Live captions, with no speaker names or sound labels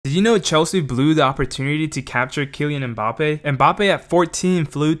Did you know Chelsea blew the opportunity to capture Kylian Mbappe? Mbappe at 14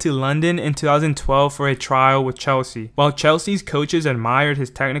 flew to London in 2012 for a trial with Chelsea. While Chelsea's coaches admired his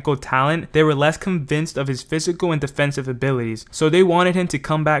technical talent, they were less convinced of his physical and defensive abilities, so they wanted him to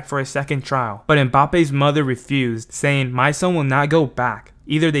come back for a second trial. But Mbappe's mother refused, saying, "My son will not go back.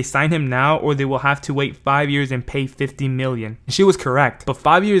 Either they sign him now or they will have to wait 5 years and pay 50 million. And she was correct, but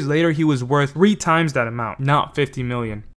 5 years later he was worth 3 times that amount, not 50 million.